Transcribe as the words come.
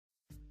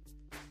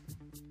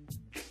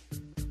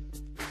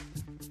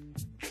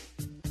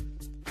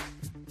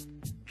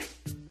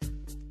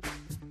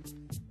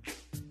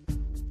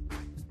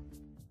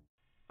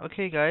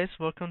Okay guys,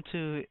 welcome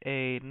to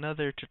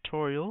another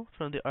tutorial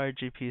from the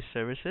RGP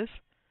services.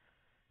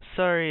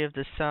 Sorry if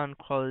the sound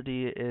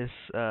quality is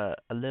a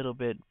little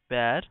bit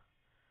bad.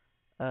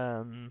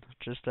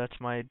 Just that's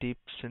my deep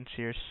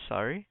sincere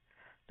sorry.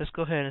 Let's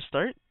go ahead and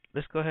start.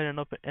 Let's go ahead and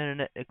open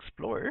Internet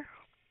Explorer.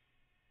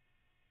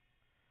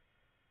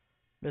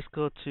 Let's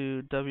go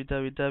to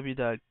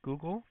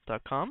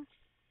www.google.com.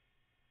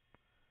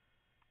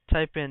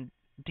 Type in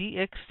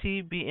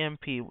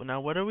DXTBmp. Now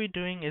what are we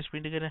doing is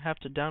we're going to have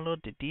to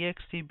download the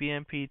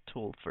DXTBmp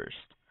tool first.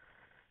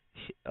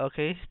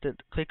 Okay,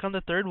 click on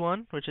the third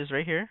one, which is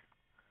right here.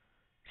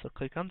 So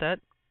click on that,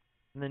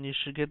 and then you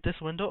should get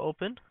this window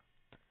open.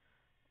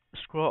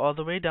 Scroll all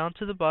the way down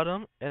to the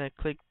bottom, and then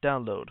click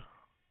download,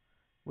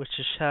 which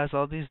just has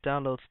all these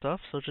download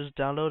stuff. So just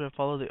download and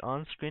follow the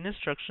on-screen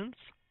instructions.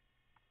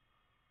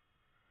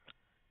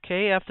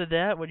 Okay, after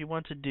that, what you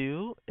want to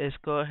do is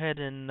go ahead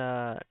and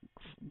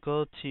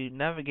go to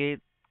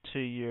navigate to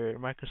your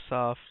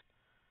Microsoft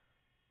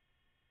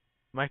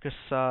where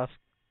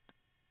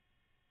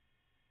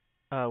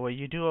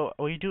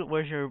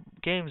your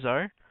games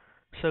are.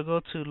 So go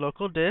to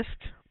local disk,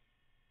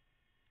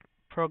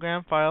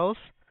 program files.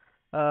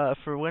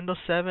 For Windows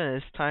 7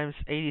 it's times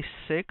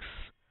 86,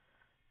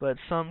 but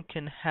some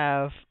can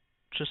have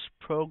just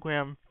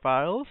program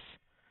files.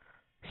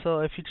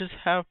 So if you just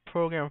have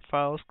program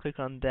files, click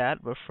on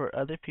that. But for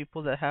other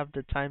people that have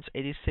the times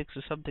 86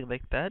 or something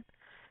like that,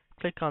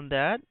 click on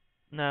that.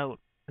 Now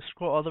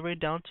scroll all the way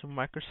down to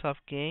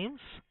Microsoft Games,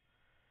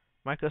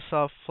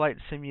 Microsoft Flight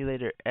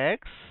Simulator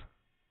X,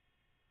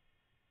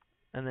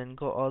 and then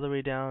go all the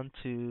way down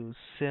to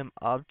Sim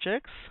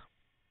Objects.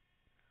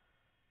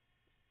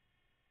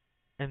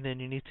 And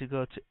then you need to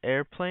go to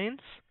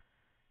airplanes.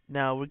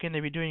 Now we're going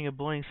to be doing a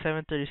Boeing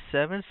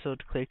 737, so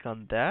click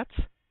on that.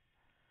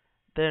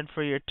 Then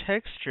for your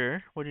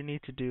texture, what you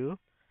need to do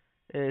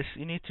is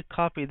you need to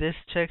copy this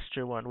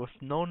texture one with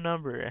no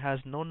number. It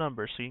has no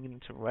number, so you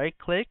need to right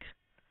click,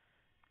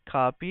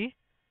 copy,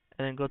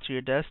 and then go to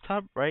your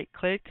desktop, right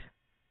click,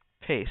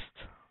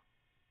 paste.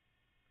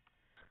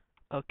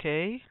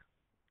 Okay,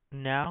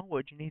 now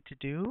what you need to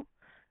do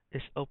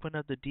is open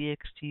up the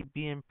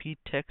DXTBmp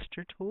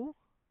texture tool.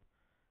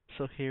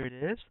 So here it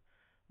is.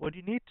 What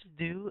you need to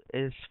do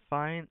is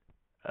find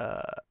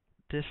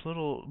this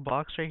little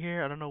box right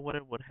here. I don't know what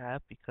it would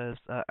have because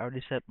I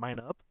already set mine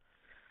up.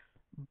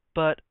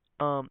 But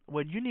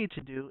what you need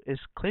to do is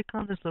click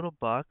on this little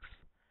box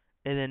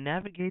and then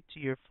navigate to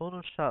your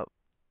Photoshop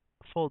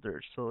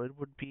folder. So it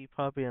would be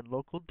probably on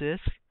local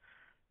disk,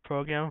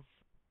 program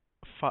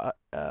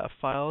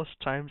files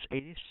times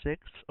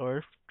 86,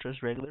 or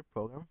just regular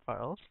program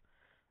files,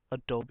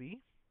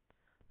 Adobe.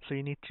 So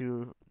you need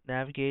to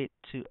navigate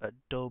to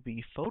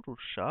Adobe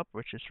Photoshop,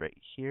 which is right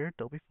here,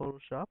 Adobe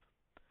Photoshop.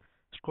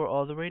 Scroll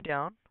all the way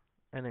down,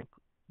 and then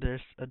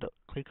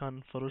click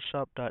on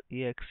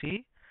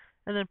Photoshop.exe,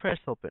 and then press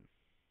open.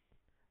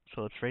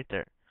 So it's right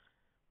there.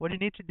 What you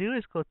need to do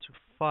is go to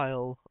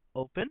File,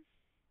 Open,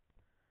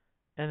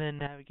 and then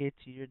navigate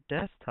to your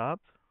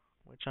desktop,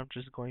 which I'm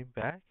just going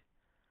back,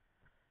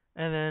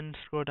 and then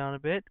scroll down a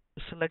bit.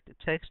 Select the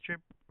texture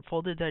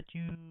folder that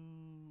you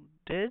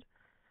did.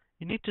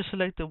 You need to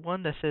select the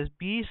one that says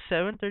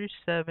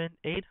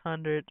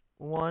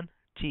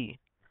B737801T,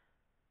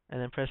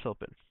 and then press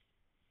open.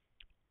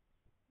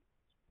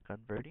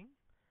 Converting.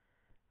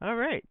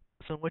 Alright,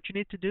 so what you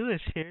need to do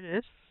is, here it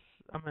is.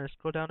 I'm going to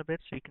scroll down a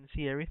bit so you can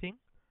see everything.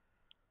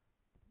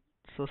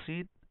 So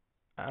see,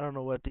 I don't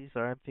know what these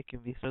are. I'm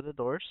thinking these are the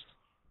doors.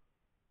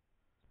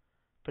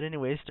 But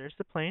anyways, there's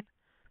the plane.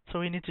 So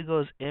we need to go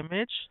as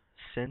Image,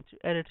 Send to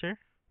Editor,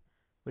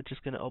 which is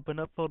going to open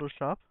up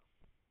Photoshop.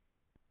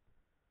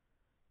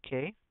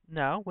 Okay,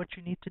 now what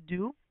you need to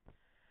do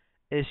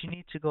is you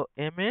need to go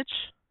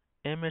Image,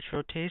 Image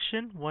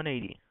Rotation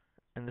 180,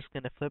 and it's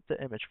going to flip the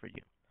image for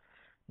you.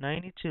 Now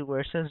you need to, where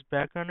it says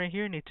background right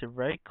here, you need to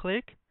right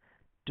click,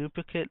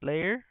 duplicate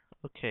layer.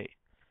 Okay,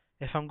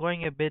 if I'm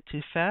going a bit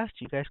too fast,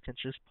 you guys can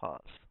just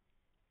pause.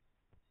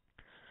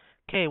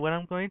 Okay, what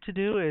I'm going to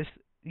do is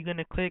you're going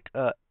to click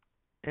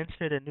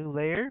insert a new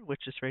layer,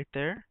 which is right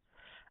there.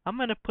 I'm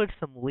going to put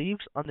some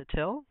leaves on the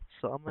tail,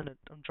 so I'm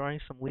drawing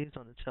some leaves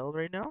on the tail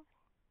right now.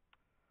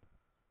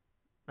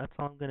 That's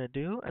all I'm going to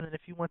do. And then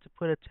if you want to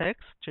put a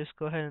text, just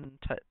go ahead and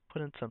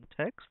put in some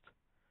text,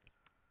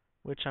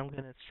 which I'm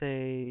going to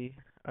say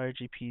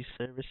RGP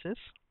services.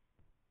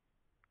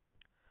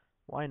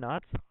 Why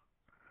not?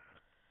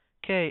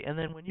 Okay, and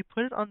then when you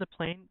put it on the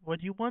plane,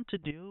 what you want to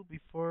do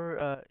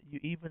before you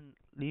even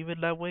leave it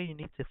that way, you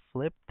need to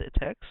flip the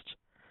text.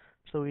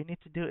 So what you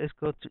need to do is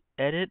go to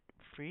Edit,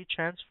 Free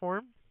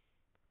Transform,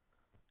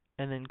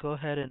 and then go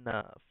ahead and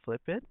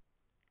flip it.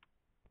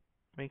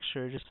 Make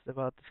sure it's just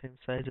about the same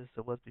size as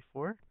it was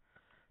before.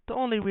 The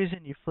only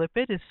reason you flip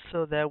it is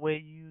so that way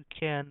you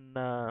can.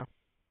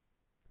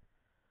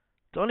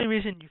 The only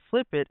reason you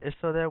flip it is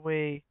so that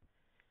way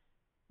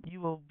you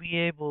will be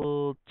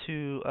able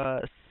to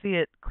see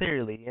it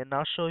clearly, and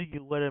I'll show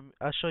you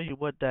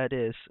what that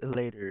is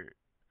later.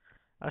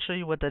 I'll show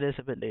you what that is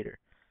a bit later.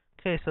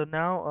 Okay, so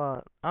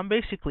now I'm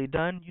basically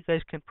done. You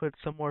guys can put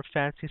some more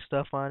fancy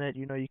stuff on it.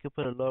 You know, you can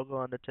put a logo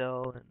on the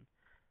tail and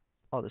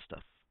all this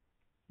stuff.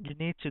 You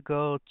need to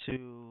go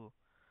to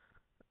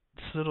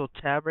this little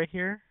tab right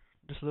here.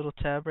 This little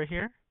tab right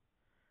here.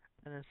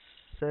 And it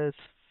says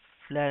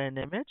flatten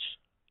image.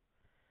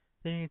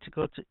 Then you need to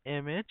go to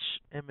image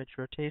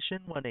rotation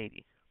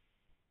 180.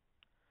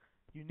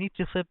 You need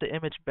to flip the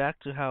image back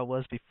to how it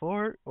was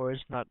before or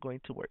it's not going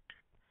to work.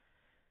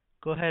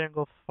 Go ahead and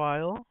go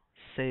File,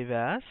 Save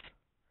As,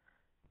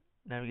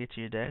 navigate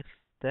to your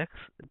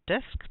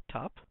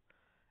desktop,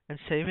 and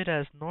save it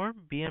as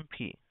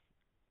norm.bmp.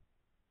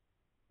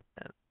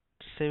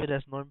 Save it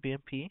as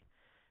norm.bmp.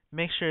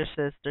 Make sure it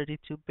says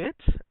 32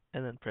 bits,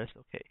 and then press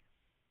OK.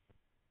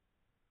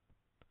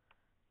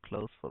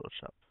 Close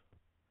Photoshop.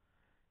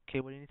 Okay,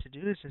 what you need to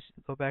do is just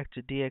go back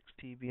to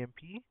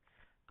DXTBmp,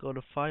 go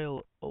to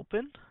File,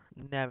 Open,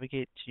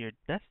 navigate to your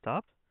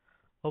desktop,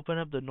 open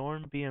up the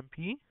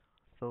norm.bmp.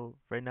 So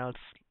right now it's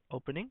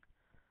opening.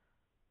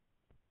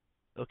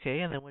 Okay,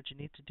 and then what you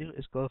need to do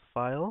is go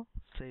File,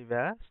 Save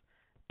As,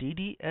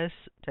 DDS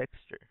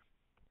Texture.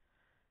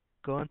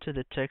 Go into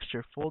the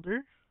texture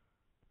folder,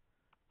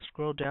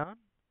 scroll down,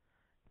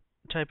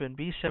 type in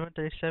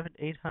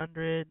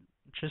B737-800,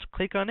 just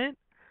click on it,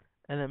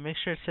 and then make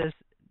sure it says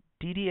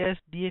DDS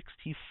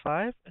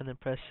DXT5, and then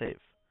press Save,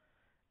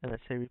 and then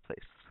say Replace.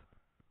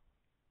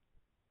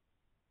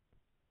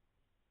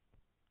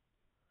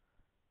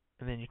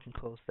 And then you can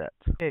close that.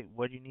 Okay,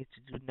 what you need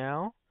to do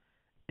now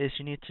is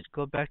you need to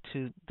go back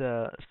to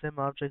the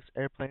SimObjects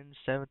Airplane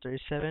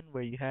 737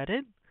 where you had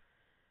it.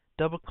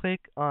 Double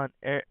click on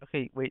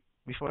okay, wait,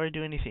 before I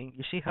do anything,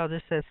 you see how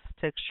this says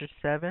texture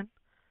 7?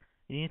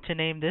 You need to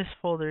name this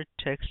folder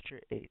texture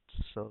 8.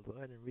 So go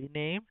ahead and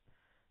rename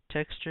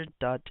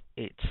texture.8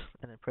 and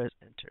then press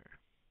enter.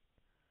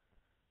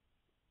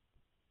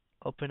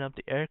 Open up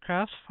the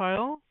aircraft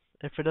file.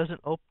 If it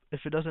doesn't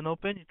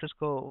open, you just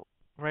go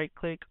right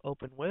click,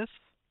 open with,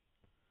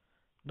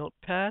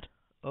 notepad,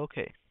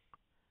 okay,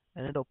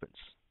 and it opens.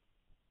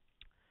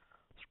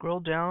 Scroll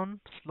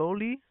down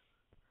slowly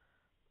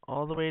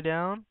all the way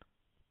down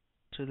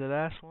to the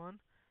last one.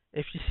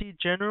 If you see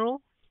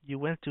general, you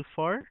went too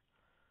far.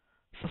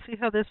 So see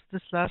how this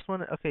last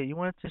one, okay, you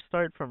want to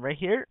start from right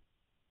here.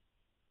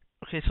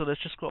 Okay, so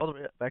let's just go all the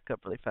way back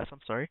up really fast, I'm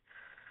sorry.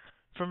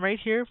 From right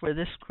here where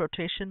this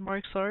quotation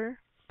marks are,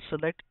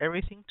 select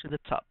everything to the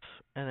top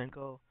and then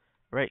go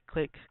right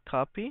click,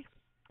 copy,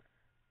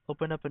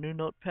 open up a new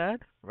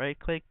notepad, right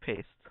click,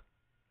 paste.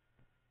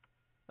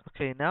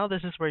 Okay, now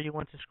this is where you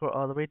want to scroll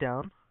all the way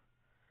down.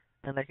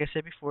 And like I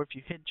said before, if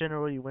you hit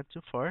general, you went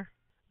too far.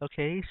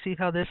 Okay, see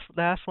how this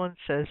last one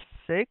says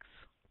 6?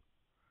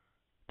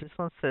 This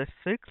one says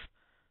 6.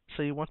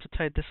 So you want to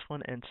type this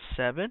one in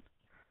 7.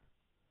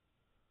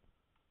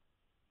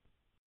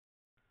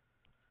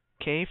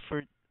 Okay,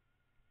 for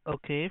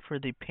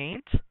the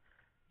paint,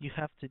 you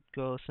have to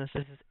go, since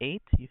this is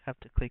 8, you have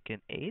to click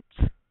in 8.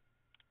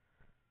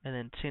 And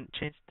then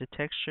change the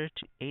texture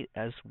to 8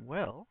 as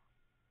well.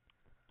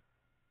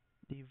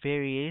 The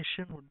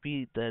variation would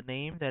be the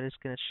name that is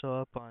going to show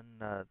up on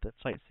the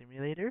flight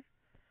simulator.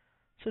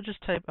 So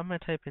just type, I'm going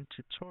to type in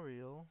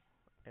tutorial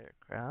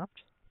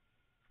aircraft.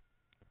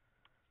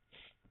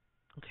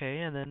 Okay,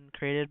 and then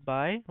created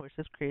by, where it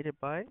says created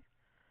by,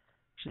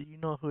 so you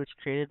know who it's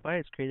created by.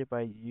 It's created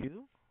by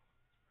you.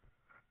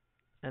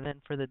 And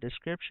then for the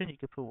description, you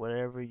can put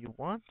whatever you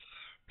want.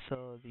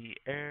 So the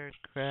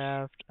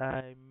aircraft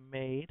I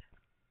made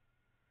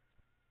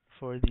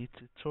for the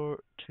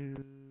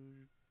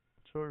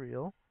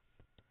tutorial.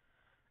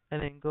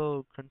 And then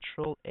go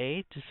Control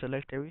A to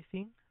select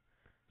everything.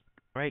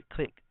 Right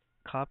click,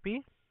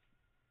 copy.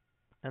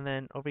 And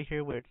then over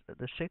here where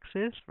the 6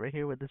 is, right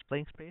here where this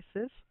blank space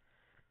is,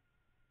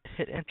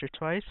 hit enter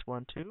twice,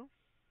 1, 2.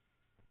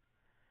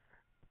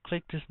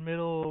 Click this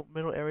middle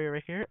area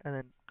right here, and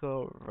then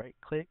go right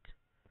click,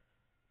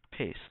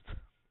 paste,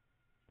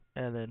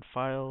 and then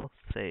file,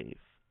 save.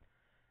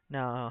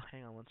 Now,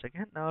 hang on one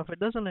second. Now, if it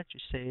doesn't let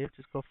you save,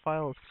 just go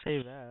file,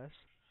 save as,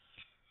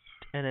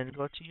 and then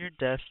go to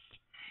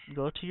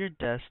your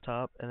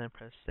desktop, and then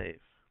press save.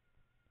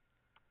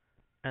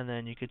 And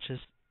then you could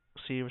just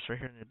see it's right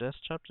here on your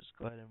desktop. Just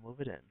go ahead and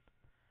move it in,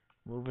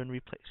 move and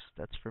replace.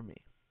 That's for me.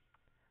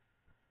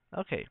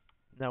 Okay.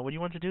 Now, what you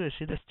want to do is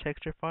see this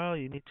texture file.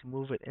 You need to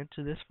move it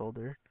into this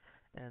folder,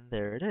 and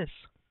there it is.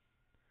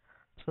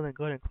 So then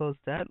go ahead and close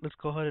that. Let's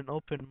go ahead and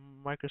open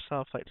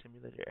Microsoft Flight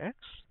Simulator X.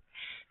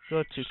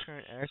 Go to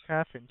current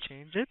aircraft and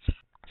change it.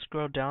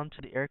 Scroll down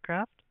to the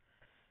aircraft.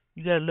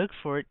 You gotta look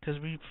for it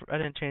because I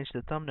didn't change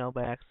the thumbnail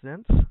by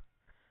accident.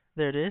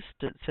 There it is.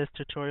 It says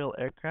tutorial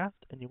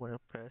aircraft, and you want to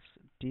press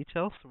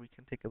detail so we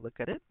can take a look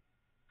at it.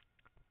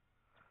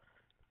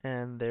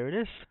 And there it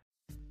is.